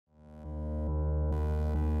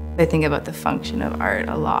I think about the function of art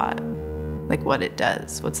a lot, like what it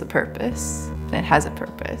does, what's the purpose, and it has a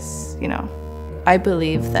purpose, you know. I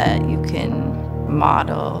believe that you can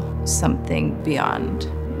model something beyond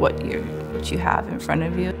what you have in front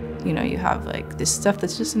of you. You know, you have like this stuff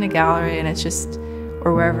that's just in a gallery and it's just,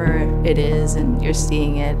 or wherever it is and you're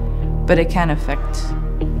seeing it, but it can affect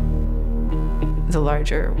the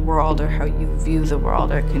larger world or how you view the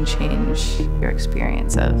world, or it can change your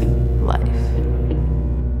experience of life.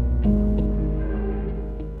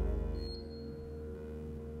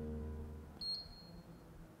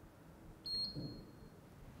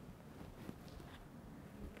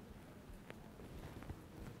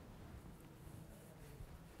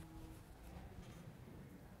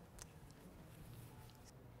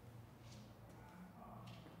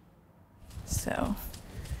 So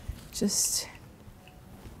just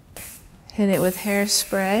hit it with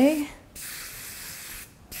hairspray.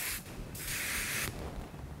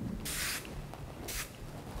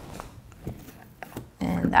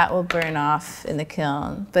 And that will burn off in the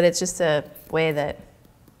kiln, but it's just a way that,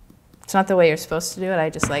 it's not the way you're supposed to do it.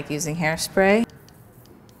 I just like using hairspray.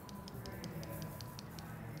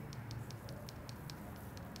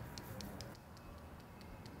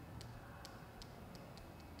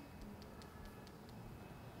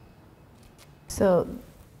 So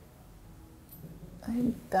I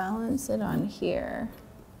balance it on here.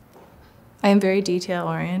 I am very detail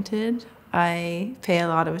oriented. I pay a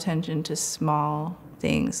lot of attention to small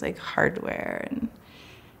things like hardware and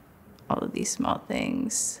all of these small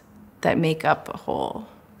things that make up a whole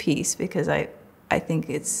piece, because I think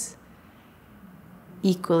it's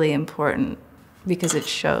equally important because it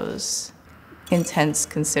shows intense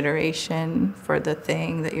consideration for the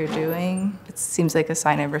thing that you're doing. It seems like a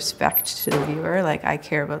sign of respect to the viewer, like I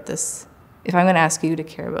care about this. If I'm gonna ask you to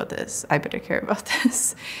care about this, I better care about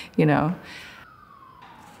this, you know?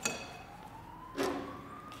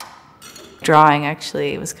 Drawing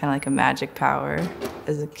actually was kind of like a magic power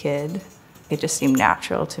as a kid. It just seemed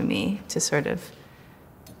natural to me to sort of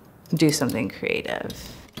do something creative.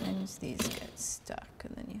 Sometimes these get stuck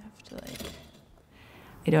and then you have to like,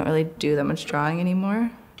 I don't really do that much drawing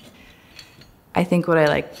anymore. I think what I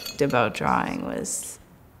liked about drawing was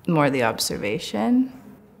more the observation.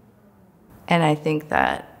 And I think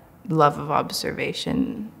that love of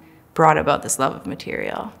observation brought about this love of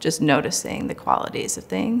material, just noticing the qualities of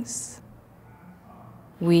things.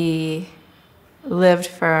 We lived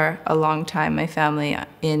for a long time, my family,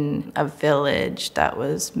 in a village that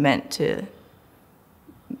was meant to,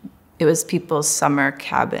 it was people's summer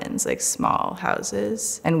cabins, like small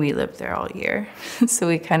houses, and we lived there all year. So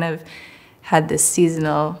we kind of had this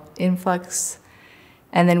seasonal influx,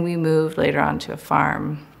 and then we moved later on to a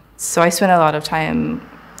farm. So I spent a lot of time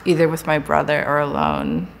either with my brother or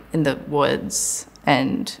alone in the woods,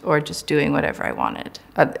 or just doing whatever I wanted.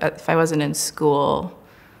 If I wasn't in school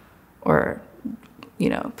or, you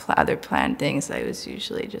know, other planned things, I was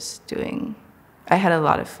usually just doing, I had a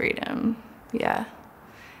lot of freedom, yeah.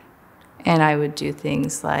 And I would do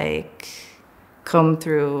things like comb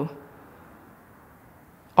through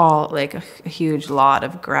like a huge lot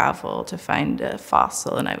of gravel to find a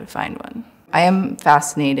fossil, and I would find one. I am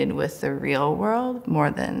fascinated with the real world more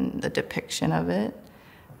than the depiction of it.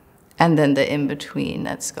 And then the in-between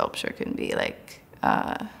that sculpture can be, like,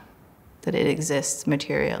 that it exists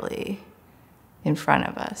materially in front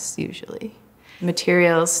of us, usually.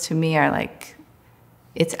 Materials to me are like,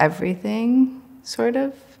 it's everything, sort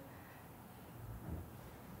of,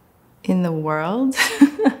 in the world.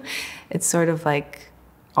 It's sort of like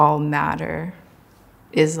all matter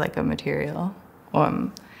is like a material,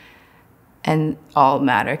 and all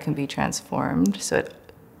matter can be transformed. So,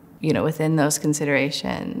 you know, within those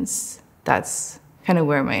considerations, that's kind of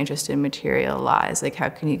where my interest in material lies. Like, how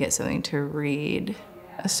can you get something to read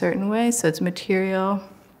a certain way? So it's material,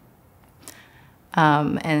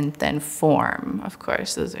 and then form, of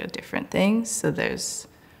course. Those are different things. So there's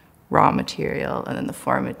raw material, and then the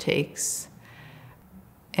form it takes,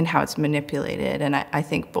 and how it's manipulated. And I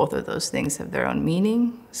think both of those things have their own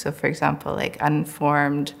meaning. So for example, like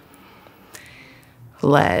unformed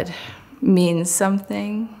lead means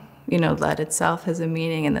something. You know, lead itself has a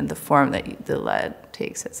meaning, and then the form that the lead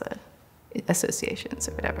takes has associations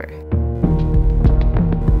or whatever.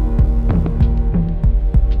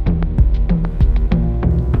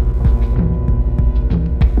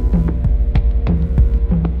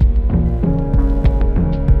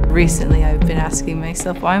 Recently, I've been asking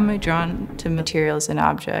myself, why am I drawn to materials and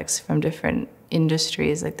objects from different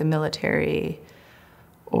industries, like the military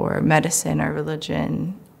or medicine or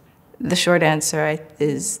religion? The short answer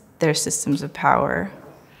is they're systems of power.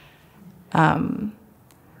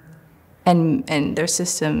 And there's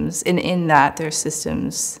systems, and in that there's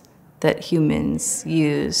systems that humans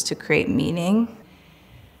use to create meaning.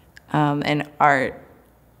 And art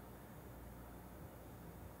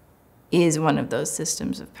is one of those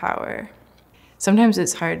systems of power. Sometimes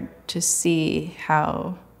it's hard to see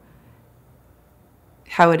how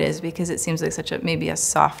it is, because it seems like such a, maybe a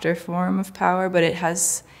softer form of power, but it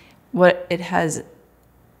has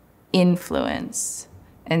influence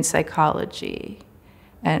and psychology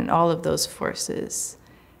and all of those forces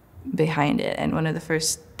behind it. And one of the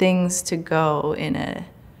first things to go in a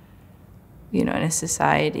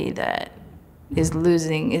society that is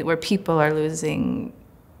losing, where people are losing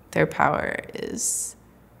their power, is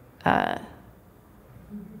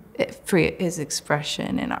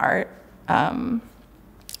expression in art.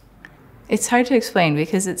 It's hard to explain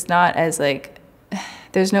because it's not as like,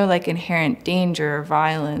 there's no like inherent danger or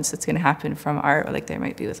violence that's going to happen from art, like there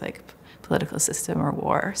might be with like political system or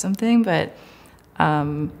war or something. But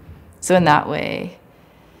so in that way,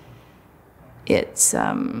 it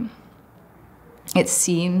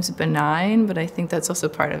seems benign, but I think that's also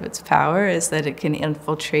part of its power, is that it can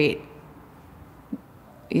infiltrate,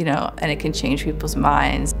 and it can change people's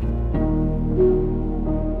minds.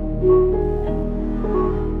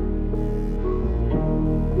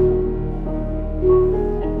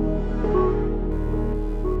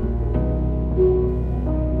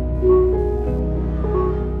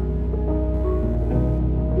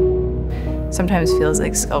 Sometimes feels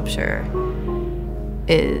like sculpture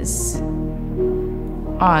is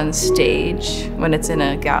on stage when it's in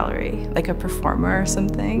a gallery, like a performer or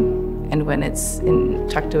something, and when it's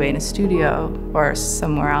tucked away in a studio or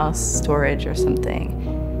somewhere else, storage or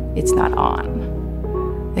something, it's not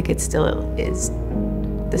on. Like it still is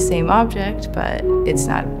the same object, but it's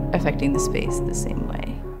not affecting the space the same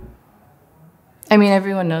way. I mean,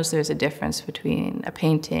 everyone knows there's a difference between a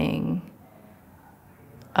painting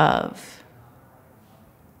of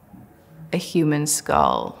a human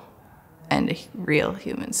skull and a real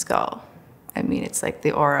human skull. I mean, it's like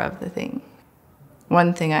the aura of the thing.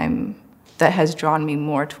 One thing that has drawn me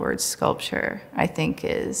more towards sculpture, I think,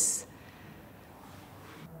 is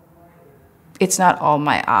it's not all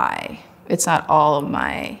my eye. It's not all of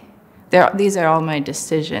my, these are all my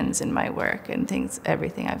decisions in my work and things,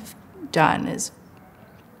 everything I've done it's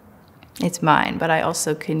mine, but I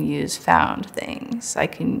also can use found things. I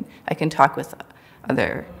can talk with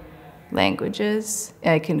other languages.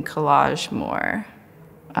 I can collage more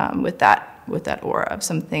with that aura of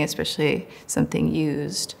something, especially something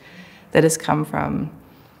used that has come from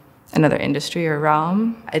another industry or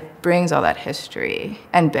realm. It brings all that history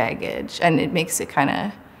and baggage, and it makes it kind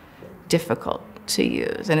of difficult to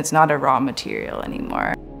use, and it's not a raw material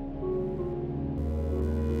anymore.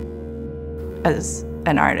 As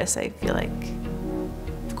an artist, I feel like,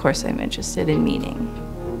 of course, I'm interested in meaning,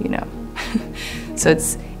 So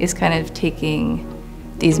it's kind of taking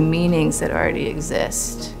these meanings that already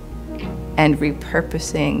exist and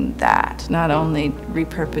repurposing that, not only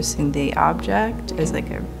repurposing the object as like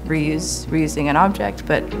a reusing an object,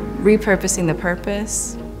 but repurposing the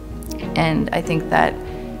purpose. And I think that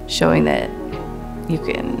showing that you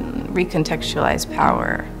can recontextualize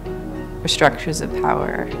power or structures of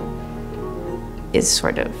power is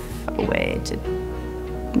sort of a way to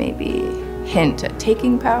maybe hint at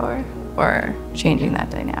taking power or changing that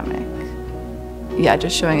dynamic. Yeah,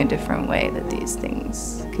 just showing a different way that these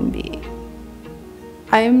things can be.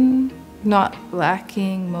 I'm not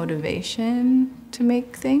lacking motivation to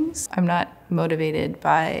make things. I'm not motivated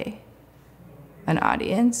by an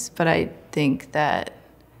audience, but I think that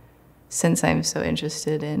since I'm so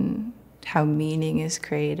interested in how meaning is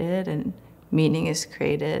created, and meaning is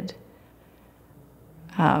created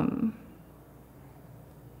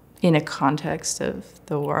in a context of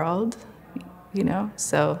the world,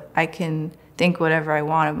 so I can think whatever I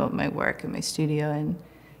want about my work in my studio and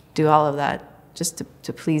do all of that just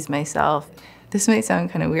to please myself. This might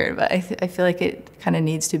sound kind of weird, but I feel like it kind of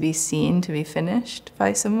needs to be seen to be finished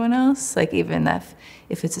by someone else. Like even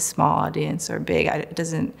if it's a small audience or big,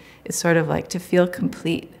 it's sort of like to feel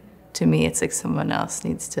complete. To me, it's like someone else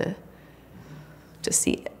needs to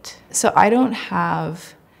see it. So I don't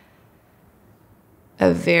have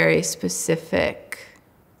a very specific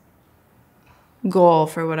goal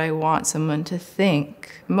for what I want someone to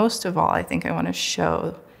think. Most of all, I think I want to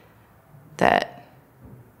show that,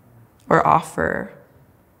 or offer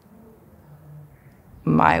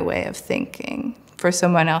my way of thinking for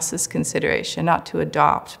someone else's consideration, not to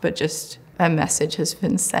adopt, but just a message has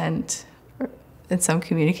been sent, and some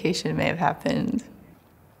communication may have happened.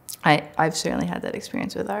 I've certainly had that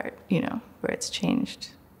experience with art, where it's changed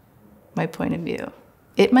my point of view.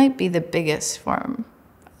 It might be the biggest form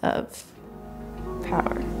of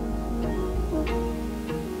power.